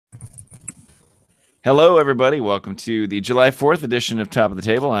Hello, everybody. Welcome to the July 4th edition of Top of the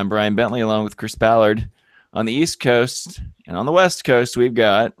Table. I'm Brian Bentley, along with Chris Ballard. On the East Coast and on the West Coast, we've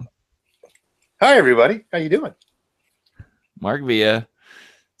got Hi, everybody. How you doing? Mark Villa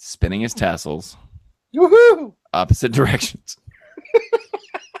spinning his tassels Woohoo! opposite directions.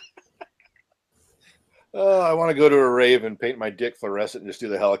 Oh, I want to go to a rave and paint my dick fluorescent and just do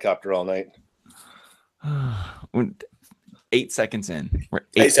the helicopter all night. 8 seconds in. We're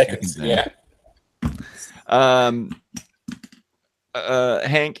 8 seconds in. Yeah. Hank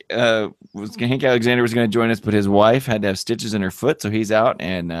Alexander was going to join us, but his wife had to have stitches in her foot, so he's out,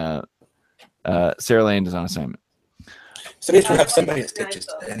 and Sarah Lane is on assignment. So at least we'll have somebody at stitches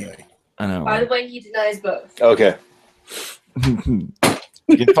anyway. I know. By the way, he denies both. Okay.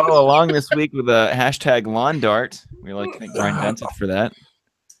 You can follow along this week with a hashtag lawn dart. We like to thank Brian Benson for that.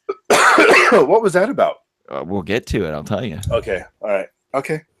 What was that about? We'll get to it. I'll tell you. Okay. All right.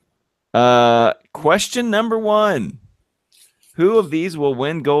 Okay. Question number 1. Who of these will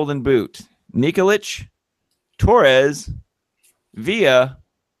win Golden Boot? Nikolic, Torres, Villa,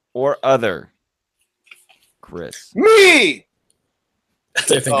 or other? Chris. Me! I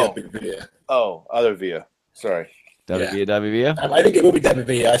don't think it'll be Villa. Oh, other Villa. Sorry. David Villa? I think it will be David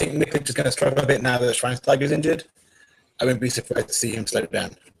Villa. I think Nikolic is going to struggle a bit now that Schweinsteiger is injured. I wouldn't be surprised to see him slow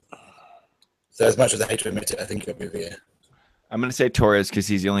down. So as much as I hate to admit it, I think it'll be Villa. I'm going to say Torres because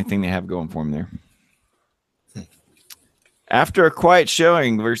he's the only thing they have going for him there. After a quiet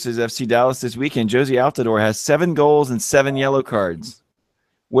showing versus FC Dallas this weekend, Josie Altidore has 7 goals and 7 yellow cards.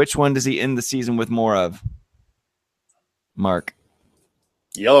 Which one does he end the season with more of? Mark.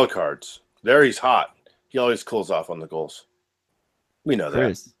 Yellow cards. There he's hot. He always cools off on the goals. We know that.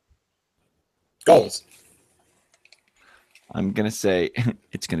 Chris. Goals. I'm going to say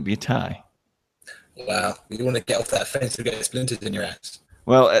it's going to be a tie. Wow. You want to get off that fence to get splinters in your ass.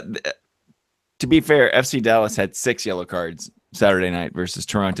 Well, to be fair, FC Dallas had 6 yellow cards Saturday night versus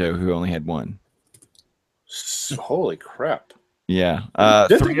Toronto, who only had 1. Holy crap! Yeah,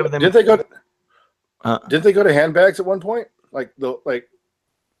 Did 3 of them. Did they go to handbags at one point?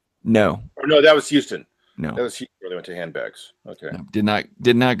 No, Or no, that was Houston. no, That was Houston where they went to handbags. Okay. no,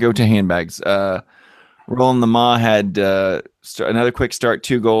 did not go to handbags. Roland Lamah had another quick start,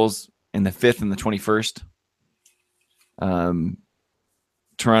 2 goals in the 5th and the 21st.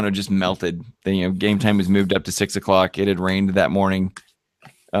 Toronto just melted. Game time was moved up to 6:00. It had rained that morning.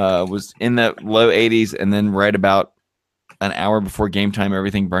 Was in the low 80s, and then right about an hour before game time,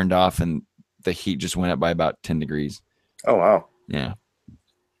 everything burned off, and the heat just went up by about 10 degrees. Oh wow. Yeah.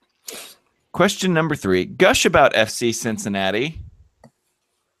 Question number 3. Gush about FC Cincinnati.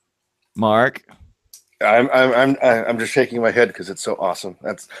 Mark. I'm just shaking my head because it's so awesome.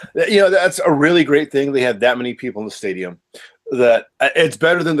 That's a really great thing. They had that many people in the stadium. That it's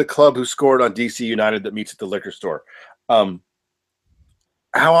better than the club who scored on DC United that meets at the liquor store. How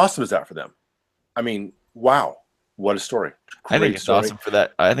awesome is that for them? I mean, wow, what a story! I think it's awesome for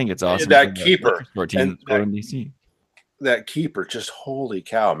that. I think it's awesome. That keeper team in DC. That keeper, just holy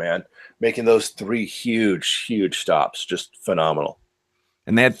cow, man! Making those 3 huge stops, just phenomenal.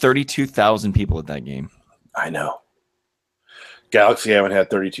 And they had 32,000 people at that game. I know. Galaxy haven't had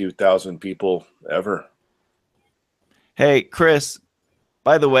 32,000 people ever. Hey, Chris,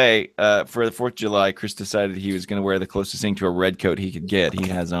 by the way, for the 4th of July, Chris decided he was going to wear the closest thing to a red coat he could get. He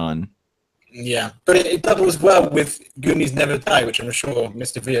has on. Yeah, but it doubles well with Goonies Never Die, which I'm sure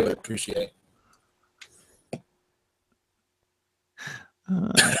Mr. Villa would appreciate.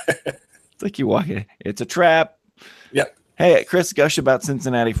 It's like you walk in. It's a trap. Yep. Hey, Chris, gush about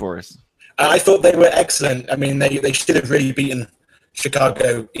Cincinnati for us. I thought they were excellent. I mean, they should have really beaten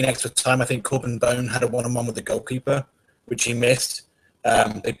Chicago in extra time. I think Corbin Bone had a one-on-one with the goalkeeper, which he missed.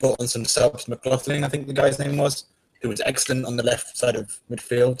 They brought on some subs, McLaughlin, I think the guy's name was, who was excellent on the left side of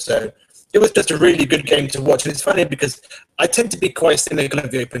midfield. So it was just a really good game to watch. And it's funny because I tend to be quite cynical of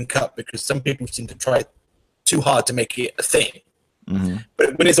the Open Cup because some people seem to try too hard to make it a thing. Mm-hmm.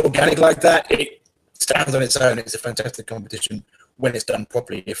 But when it's organic like that, it stands on its own. It's a fantastic competition when it's done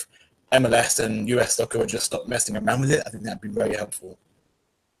properly. If MLS and US soccer would just stop messing around with it, I think that'd be very helpful.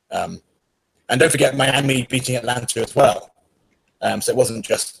 And don't forget Miami beating Atlanta as well. So it wasn't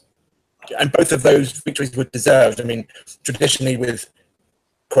just... And both of those victories were deserved. I mean, traditionally with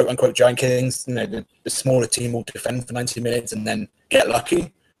quote-unquote giant killings, the smaller team will defend for 90 minutes and then get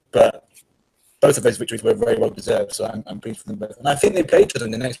lucky. But both of those victories were very well deserved, so I'm pleased for them both. And I think they play each other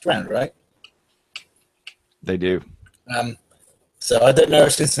in the next round, right? They do. So I don't know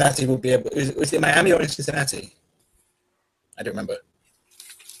if Cincinnati will be able... Was it Miami or in Cincinnati? I don't remember.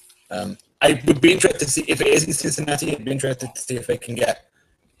 I would be interested to see if it is in Cincinnati. I'd be interested to see if they can get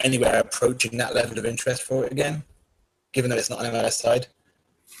anywhere approaching that level of interest for it again, given that it's not an MLS side.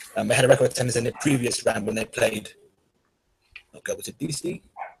 They had a record attendance in the previous round when they played. Oh God, was it DC?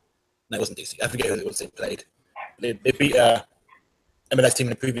 No, it wasn't DC. I forget who it was they played. They beat a MLS team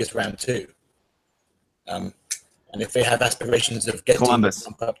in the previous round too. And if they have aspirations of getting Columbus.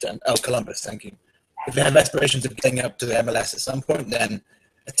 up to Columbus, thank you. If they have aspirations of getting up to the MLS at some point, then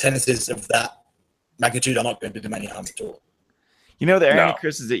attendances of that magnitude are not going to do them any harm at all. You know, the irony, No.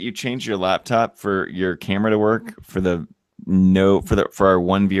 Chris, is that you changed your laptop for your camera to work for our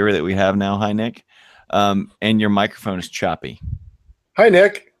one viewer that we have now. Hi, Nick. And your microphone is choppy. Hi,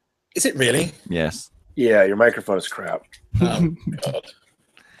 Nick. Is it really? Yes. Yeah, your microphone is crap. Oh God.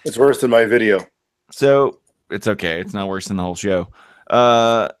 It's worse than my video. So it's okay. It's not worse than the whole show.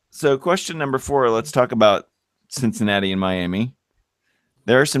 So question number 4, let's talk about Cincinnati and Miami.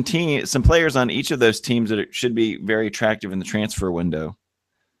 There are some players on each of those teams that should be very attractive in the transfer window.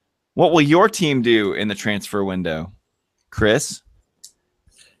 What will your team do in the transfer window, Chris?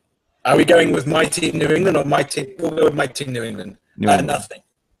 Are we going with my team, New England, or my team? We'll go with my team, New England. New England. Nothing.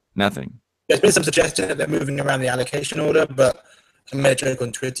 Nothing. There's been some suggestion that they're moving around the allocation order, but I made a joke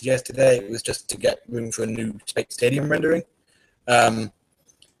on Twitter yesterday. It was just to get room for a new stadium rendering,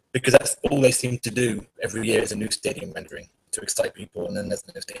 because that's all they seem to do every year is a new stadium rendering to excite people, and then there's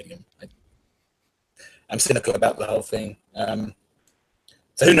no stadium. I'm cynical about the whole thing.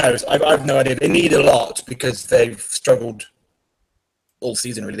 So who knows? I've no idea. They need a lot because they've struggled all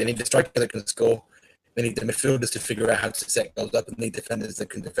season, really. They need a striker that can score. They need the midfielders to figure out how to set goals up, and need defenders that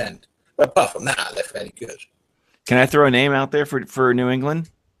can defend. But apart from that, they're fairly good. Can I throw a name out there for New England?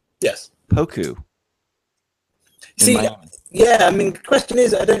 Yes. Poku. See, yeah, I mean, the question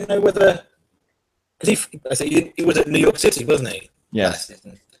is, I don't know whether... Because he was at New York City, wasn't he? Yes.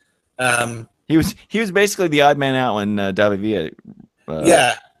 He was basically the odd man out when David Villa.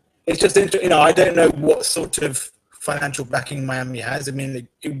 Yeah. It's just interesting. I don't know what sort of financial backing Miami has. I mean,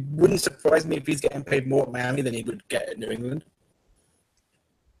 it wouldn't surprise me if he's getting paid more at Miami than he would get at New England,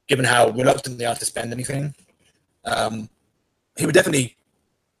 given how reluctant they are to spend anything. He would definitely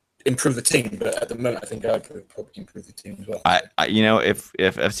improve the team, but at the moment, I think I could probably improve the team as well. If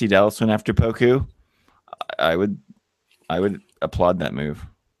FC Dallas went after Poku, I would applaud that move.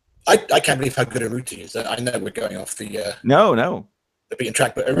 I can't believe how good Urruti is. I know we're going off the No. the beaten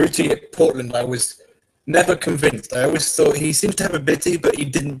track, but Urruti at Portland, I was never convinced. I always thought he seemed to have ability, but he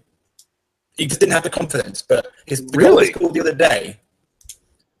just didn't have the confidence. But his goal he scored the other day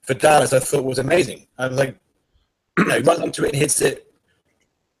for Dallas, I thought was amazing. I was like, he runs onto it and hits it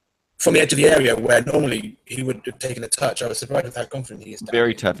from the edge of the area where normally he would have taken a touch. I was surprised with how confident he is.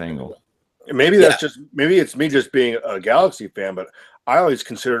 Very tough angle. Maybe maybe it's me just being a Galaxy fan, but I always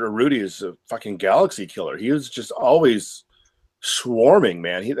considered Urruti as a fucking Galaxy killer. He was just always swarming,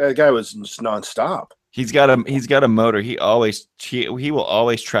 man. That guy was just nonstop. He's got a motor. He will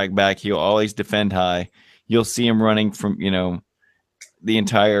always track back. He'll always defend high. You'll see him running from the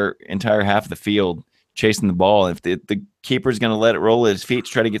entire half of the field chasing the ball. If the keeper's going to let it roll at his feet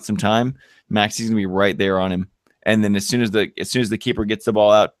to try to get some time, Maxi's going to be right there on him. And then as soon as the keeper gets the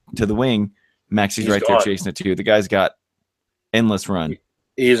ball out to the wing, Maxi's right there chasing it too. The guy's got endless run.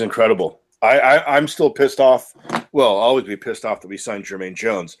 He is incredible. I'm still pissed off. Well, I'll always be pissed off that we signed Jermaine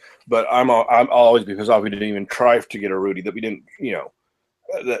Jones, but I'll always be pissed off we didn't even try to get Urruti, that we didn't,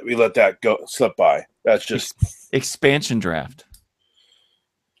 that we let that slip by. That's just expansion draft.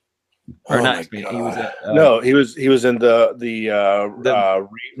 Or not expansion. He was he was in the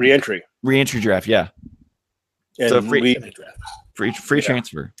re-entry draft. Yeah. And so free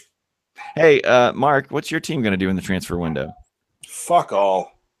transfer. Hey, Mark, what's your team going to do in the transfer window? Fuck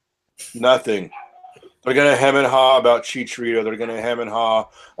all. Nothing. They're going to hem and haw about Chicharito. They're going to hem and haw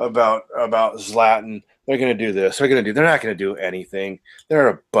about Zlatan. They're going to do this. They're not going to do anything. They're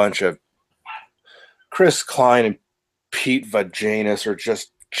a bunch of Chris Klein and Pete Vagenas are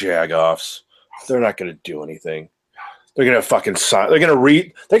just jagoffs. They're not going to do anything. They're going to fucking sign. They're going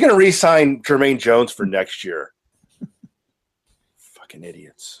to re-sign Jermaine Jones for next year. Fucking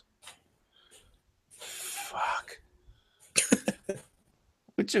idiots. Fuck.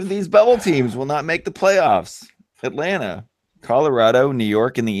 Which of these bubble teams will not make the playoffs? Atlanta, Colorado, New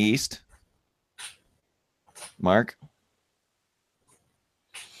York in the East. Mark?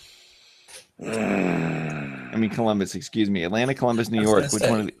 I mean Columbus, excuse me. Atlanta, Columbus, New York.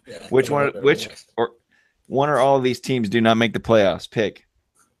 One or all of these teams do not make the playoffs? Pick.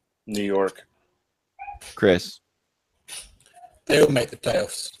 New York. Chris? They will make the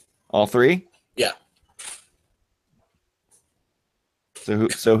playoffs. All three? Yeah.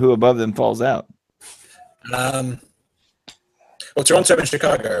 So who above them falls out? Well, Toronto and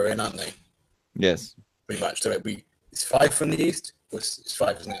Chicago are in, aren't they? Yes. Pretty much. So it's 5 from the East. It's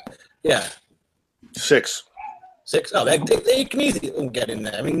 5, isn't it? Yeah. 6. 6. Oh, they can easily all get in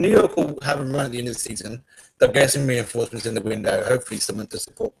there. I mean, New York will have a run at the end of the season. They'll get some reinforcements in the window. Hopefully, someone to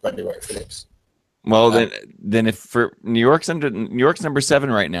support Bradley Wright Phillips. Well, then if for New York's number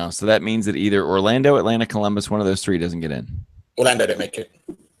 7 right now, so that means that either Orlando, Atlanta, Columbus, one of those 3 doesn't get in. Orlando don't make it.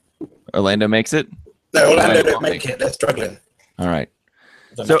 Orlando makes it? No, Orlando don't make it. They're struggling. All right.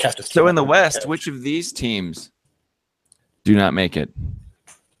 So in the West, which of these teams do not make it?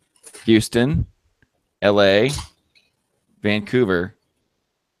 Houston, LA, Vancouver,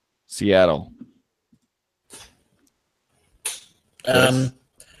 Seattle.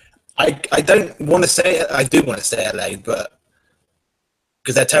 I don't want to say it. I do want to say LA, but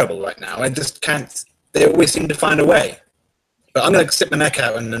because they're terrible right now. I just can't. They always seem to find a way. But I'm going to stick my neck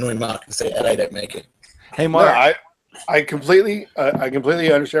out and annoy Mark and say LA don't make it. Hey, Mark. No, I completely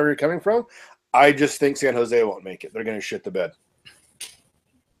understand where you're coming from. I just think San Jose won't make it. They're going to shit the bed.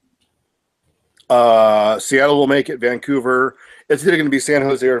 Seattle will make it. Vancouver. It's either going to be San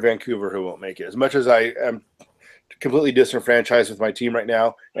Jose or Vancouver who won't make it. As much as I am completely disenfranchised with my team right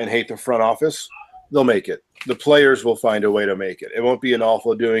now and hate the front office, they'll make it. The players will find a way to make it. It won't be an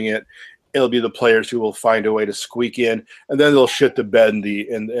awful doing it. It'll be the players who will find a way to squeak in, and then they'll shit the bed in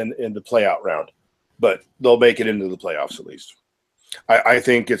the play-out round. But they'll make it into the playoffs at least. I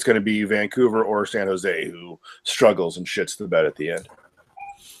think it's going to be Vancouver or San Jose who struggles and shits the bed at the end.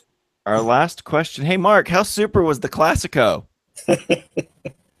 Our last question. Hey, Mark, how super was the Classico? It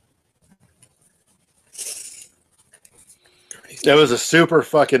was a super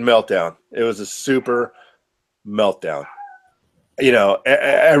fucking meltdown. It was a super meltdown. You know,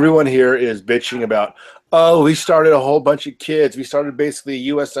 everyone here is bitching about, oh, we started a whole bunch of kids. We started basically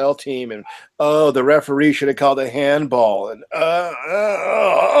a USL team, and oh, the referee should have called a handball. And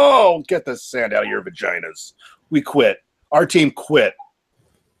get the sand out of your vaginas. We quit. Our team quit.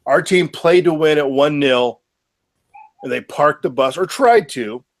 Our team played to win at 1-0, and they parked the bus, or tried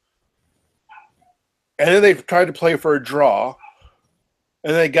to. And then they tried to play for a draw,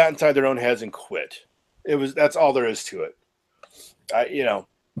 and then they got inside their own heads and quit. That's all there is to it.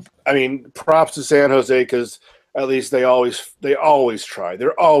 Props to San Jose because at least they always try.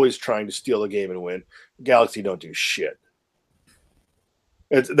 They're always trying to steal a game and win. Galaxy don't do shit.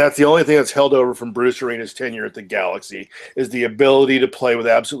 That's the only thing that's held over from Bruce Arena's tenure at the Galaxy is the ability to play with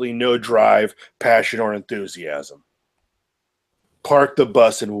absolutely no drive, passion, or enthusiasm. Park the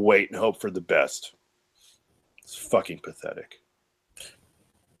bus and wait and hope for the best. It's fucking pathetic.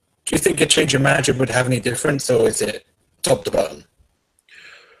 Do you think a change of manager would have any difference, or is it top to bottom?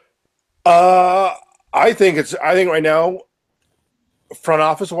 I think right now, front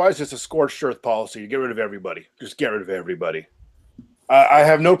office wise, it's a scorched earth policy. You get rid of everybody. Just get rid of everybody. I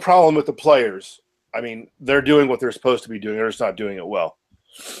have no problem with the players. I mean, they're doing what they're supposed to be doing. They're just not doing it well.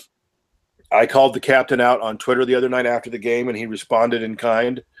 I called the captain out on Twitter the other night after the game, and he responded in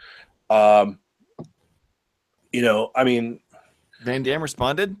kind. Van Dam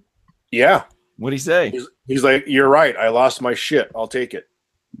responded? Yeah. What'd he say? He's like, you're right. I lost my shit. I'll take it.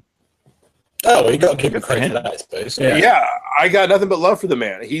 Oh, you got to give him credit for that, I suppose. Yeah, I got nothing but love for the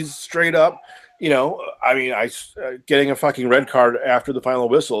man. He's straight up, getting a fucking red card after the final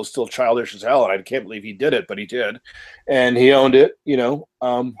whistle is still childish as hell, and I can't believe he did it, but he did, and he owned it.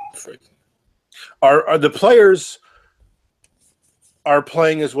 Are the players are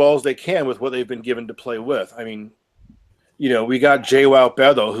playing as well as they can with what they've been given to play with? I mean, we got João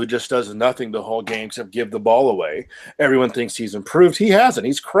Pedro, who just does nothing the whole game except give the ball away. Everyone thinks he's improved. He hasn't.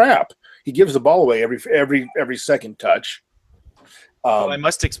 He's crap. He gives the ball away every second touch. I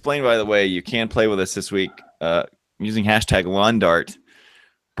must explain, by the way, you can play with us this week using hashtag #LawnDart.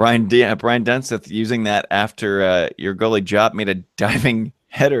 Brian Dunseth using that after your goalie Jop made a diving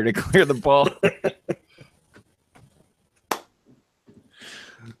header to clear the ball.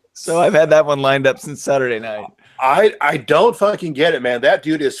 So I've had that one lined up since Saturday night. I don't fucking get it, man. That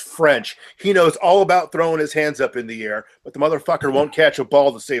dude is French. He knows all about throwing his hands up in the air, but the motherfucker won't catch a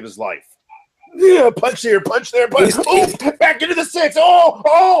ball to save his life. Yeah, punch there, punch there, punch. Back into the 6.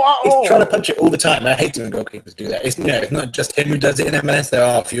 He's trying to punch it all the time. I hate when goalkeepers do that. It's not just him who does it in MLS. There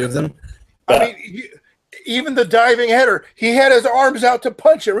are a few of them. But... I mean, even the diving header, he had his arms out to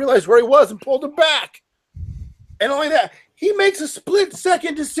punch it, realized where he was, and pulled him back. And only that, he makes a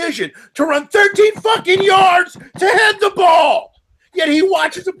split-second decision to run 13 fucking yards to head the ball. Yet he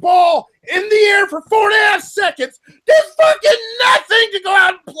watches the ball in the air for 4.5 seconds, does fucking nothing to go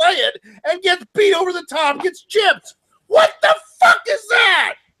out and play it, and gets beat over the top, gets chipped. What the fuck is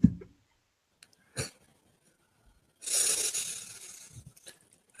that?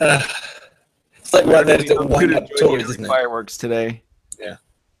 It's like one of those little I'm gonna wind-up enjoy toys, the isn't it? fireworks today. Yeah.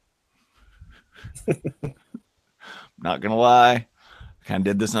 Not gonna lie, I kind of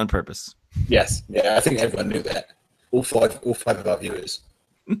did this on purpose. Yes. Yeah, I think everyone knew that. All five of our viewers.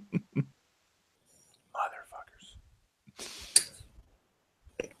 Motherfuckers.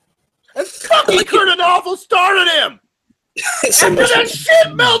 And fucking Kurt Anoffel started him! So After much that shit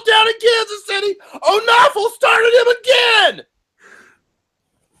meltdown in Kansas City, O'Noffel started him again!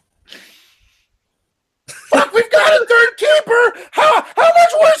 Fuck, we've got a third keeper! How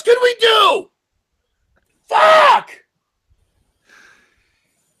much worse can we do? Fuck!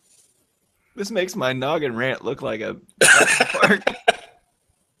 This makes my noggin rant look like a park.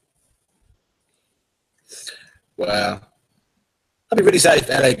 Wow. I'd be really sad if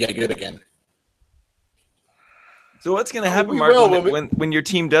LA get good again. So what's going to happen, we Mark, will when your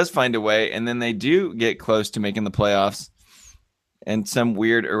team does find a way and then they do get close to making the playoffs and some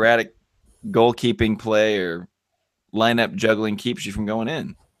weird erratic goalkeeping play or lineup juggling keeps you from going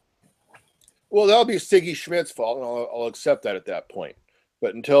in? Well, that'll be Siggy Schmidt's fault, and I'll accept that at that point.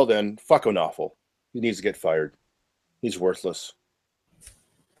 But until then, fuck O'Noffel. He needs to get fired. He's worthless.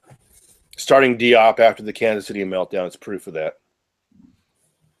 Starting Diop after the Kansas City meltdown is proof of that.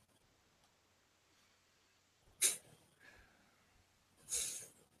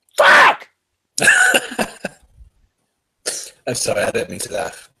 Fuck! I'm sorry, I don't mean to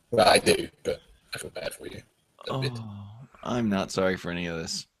laugh. Well, I do, but I feel bad for you. A bit. I'm not sorry for any of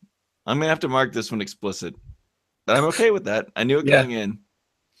this. I'm going to have to mark this one explicit. But I'm okay with that. I knew it Yeah. going in.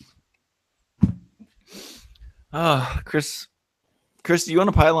 Chris, do you want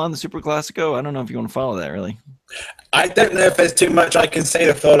to pile on the Super Classico? I don't know if you want to follow that, really. I don't know if there's too much I can say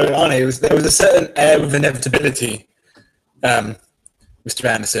to follow on. There was a certain air of inevitability, Mr.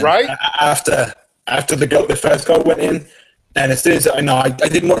 Anderson. Right? After the first goal went in, and as soon as I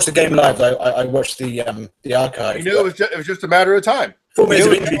didn't watch the game live. I watched the archive. You knew it was just a matter of time. 4 minutes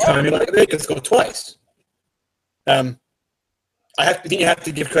of injury time, you're like, they can score twice. I think you have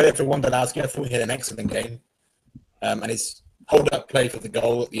to give credit for Wondolowski. I thought he had an excellent game, and his hold-up play for the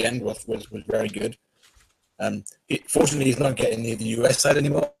goal at the end was very good. Fortunately, he's not getting near the US side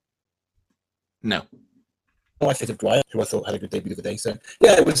anymore. No. I think of Dwyer, who I thought had a good debut the other day. So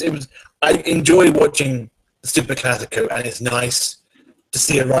yeah, it was. I enjoy watching the Super Classico, and it's nice to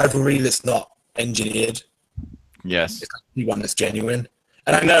see a rivalry that's not engineered. Yes. It's actually one that's genuine.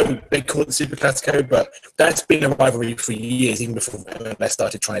 And I know they call it the Super Classico, but that's been a rivalry for years, even before MLS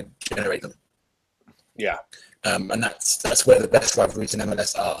started trying to generate them. Yeah. And that's where the best rivalries in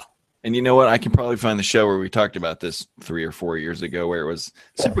MLS are. And you know what? I can probably find the show where we talked about this 3 or 4 years ago, where it was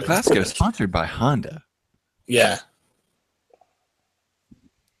Super Classico sponsored by Honda. Yeah.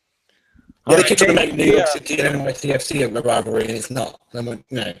 They keep trying to make New York City and NYCFC a rivalry, and it's not.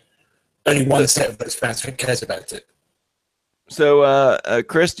 Only one set of those fans cares about it. So,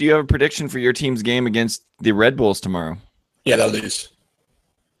 Chris, do you have a prediction for your team's game against the Red Bulls tomorrow? Yeah, they'll lose.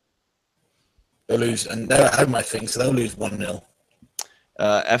 They'll lose, and they're at home, I think, so they'll lose 1-0.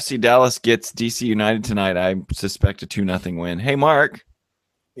 FC Dallas gets DC United tonight. I suspect a 2-0 win. Hey, Mark.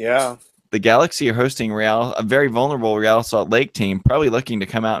 Yeah. The Galaxy are hosting a very vulnerable Real Salt Lake team, probably looking to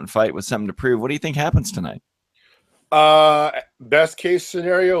come out and fight with something to prove. What do you think happens tonight? Best case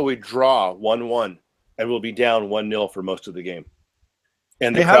scenario, we draw 1-1, and we'll be down 1-0 for most of the game.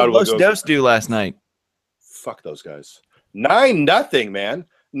 And the Hey, how crowd did will Los go. Dos do last night? Fuck those guys. 9-0, man.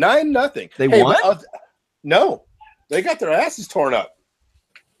 9-0. They won? No, they got their asses torn up.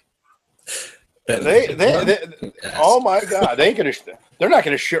 Oh my god, they're not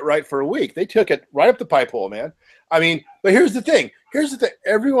gonna shit right for a week. They took it right up the pipe hole, man. I mean, but here's the thing.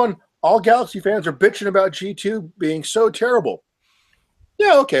 All Galaxy fans are bitching about G2 being so terrible.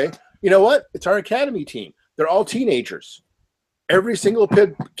 Yeah, okay. You know what? It's our academy team. They're all teenagers. Every single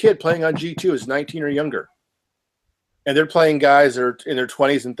kid playing on G2 is 19 or younger. And they're playing guys that are in their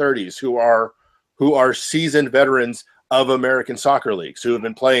 20s and 30s who are seasoned veterans of American soccer leagues, who have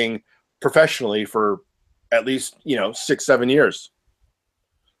been playing professionally for at least 6-7 years.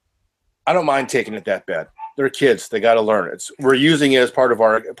 I don't mind taking it that bad. They're kids. They got to learn. We're using it as part of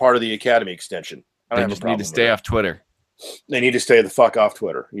the academy extension. They just need to stay off Twitter. They need to stay the fuck off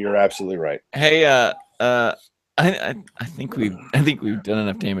Twitter. You're absolutely right. Hey, I think we've done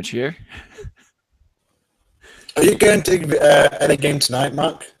enough damage here. Are you going to at a game tonight,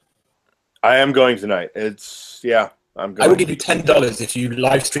 Mark? I am going tonight. I'm going. I will give you $10 if you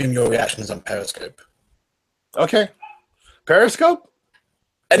live stream your reactions on Periscope. Okay. Periscope?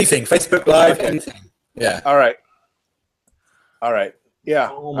 Anything. Facebook Live, anything. Yeah. All right. Yeah.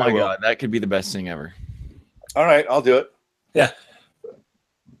 Oh my god, that could be the best thing ever. All right, I'll do it. Yeah.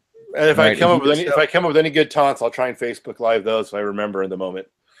 And if All I right, come if up you with any, could if I come up with any good taunts, I'll try and Facebook Live those if I remember in the moment.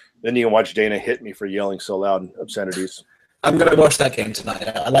 Then you can watch Dana hit me for yelling so loud and obscenities. I'm going to watch that game tonight.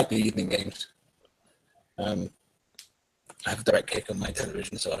 I like the evening games. I have direct kick on my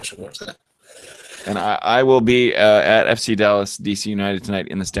television, so I should watch that. And I will be at FC Dallas, DC United tonight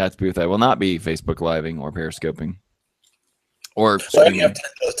in the stats booth. I will not be Facebook Living or Periscoping. Or So I only streaming.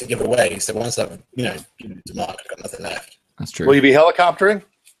 have $10 to give away. So once I've given it to Mark, I've got nothing left. That's true. Will you be helicoptering?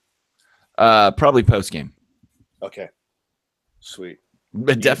 Probably post game, Okay. Sweet.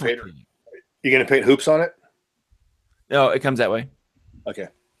 but You definitely. You going to paint hoops on it? No, it comes that way. Okay.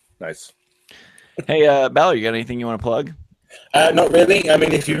 Nice. Hey, Ballard, you got anything you want to plug? Not really. I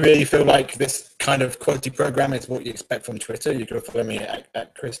mean, if you really feel like this kind of quality program is what you expect from Twitter, you can follow me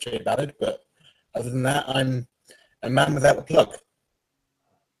at Chris J. Ballard. But other than that, I'm a man without a plug.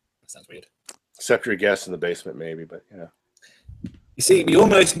 That sounds weird. Except your guest in the basement, maybe, but yeah. You see, we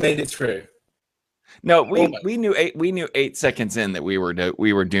almost made it through. No, we knew 8 seconds in that we were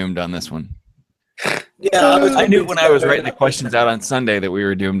doomed on this one. Yeah, I knew when I was writing the questions out on Sunday that we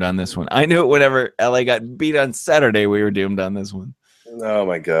were doomed on this one. I knew it whenever LA got beat on Saturday, we were doomed on this one. Oh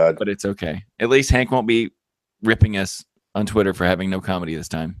my God. But it's okay. At least Hank won't be ripping us on Twitter for having no comedy this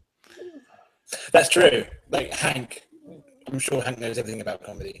time. That's true. Like Hank, I'm sure Hank knows everything about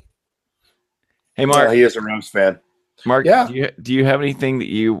comedy. Hey, Mark. He is a Rams fan. Mark, Yeah. do you have anything that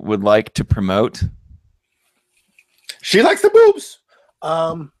you would like to promote? She likes the boobs.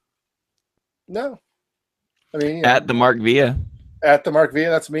 No. I mean, At the Mark Villa. at the Mark Villa,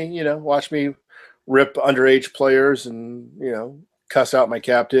 that's me. Watch me rip underage players and cuss out my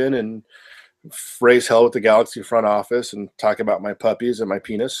captain and raise hell with the Galaxy front office and talk about my puppies and my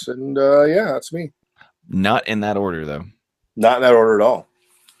penis. And yeah, that's me. Not in that order, though. Not in that order at all.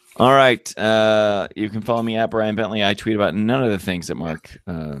 All right. You can follow me at Brian Bentley. I tweet about none of the things that Mark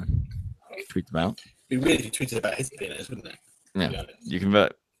tweets about. We really tweeted about his penis, wouldn't it? Yeah.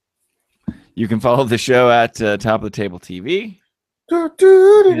 You can follow the show at Top of the Table TV.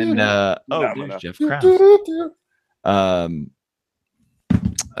 And there's Jeff Krause.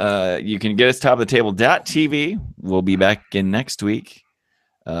 You can get us Top of the Table.tv. We'll be back again next week.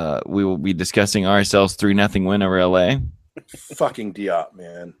 We will be discussing RSL's 3-0 win over LA. Fucking Diop,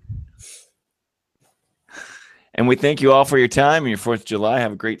 man. And we thank you all for your time and your 4th of July.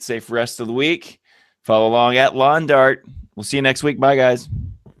 Have a great, safe rest of the week. Follow along at Lawn Dart. We'll see you next week. Bye, guys.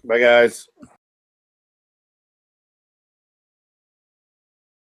 Bye, guys.